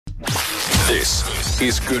This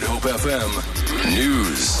is Good Hope FM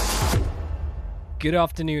News. Good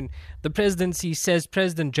afternoon. The presidency says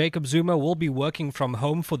President Jacob Zuma will be working from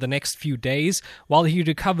home for the next few days while he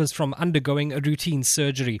recovers from undergoing a routine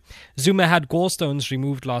surgery. Zuma had gallstones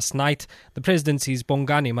removed last night. The presidency's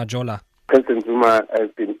Bongani Majola. President Zuma has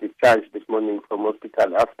been discharged this morning from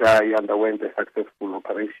hospital after he underwent a successful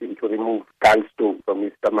operation to remove gallstones from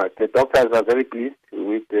his stomach. The doctors are very pleased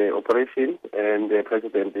with the operation, and the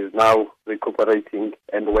president is now recuperating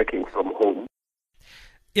and working from home.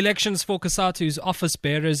 Elections for COSATU's office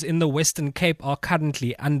bearers in the Western Cape are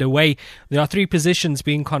currently underway. There are 3 positions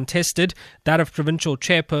being contested, that of provincial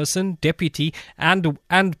chairperson, deputy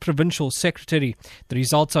and provincial secretary. The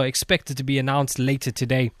results are expected to be announced later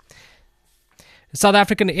today. South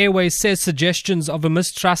African Airways says suggestions of a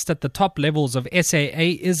mistrust at the top levels of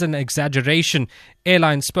SAA is an exaggeration.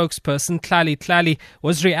 Airline spokesperson Tlali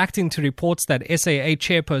was reacting to reports that SAA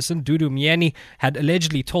chairperson Dudu Myeni had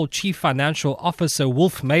allegedly told Chief Financial Officer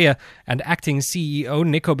Wolf Meyer and acting CEO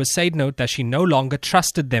Nico Besaidnout that she no longer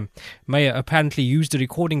trusted them. Meyer apparently used a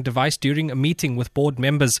recording device during a meeting with board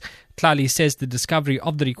members. Tlali says the discovery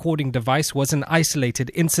of the recording device was an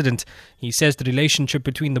isolated incident. He says the relationship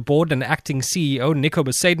between the board and acting CEO Nico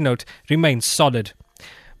Besaidnout remains solid.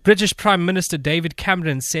 British Prime Minister David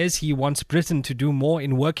Cameron says he wants Britain to do more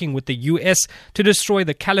in working with the US to destroy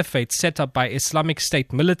the caliphate set up by Islamic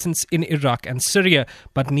State militants in Iraq and Syria,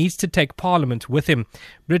 but needs to take Parliament with him.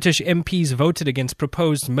 British MPs voted against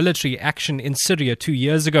proposed military action in Syria 2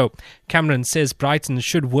 years ago. Cameron says Britain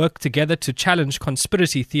should work together to challenge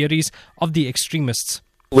conspiracy theories of the extremists.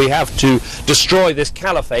 We have to destroy this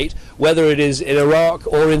caliphate, whether it is in Iraq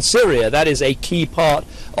or in Syria. That is a key part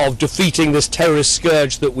of defeating this terrorist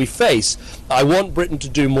scourge that we face. I want Britain to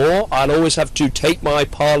do more. I'll always have to take my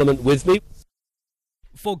parliament with me.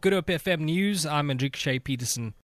 For Good Hope FM News, I'm Enrique Peterson.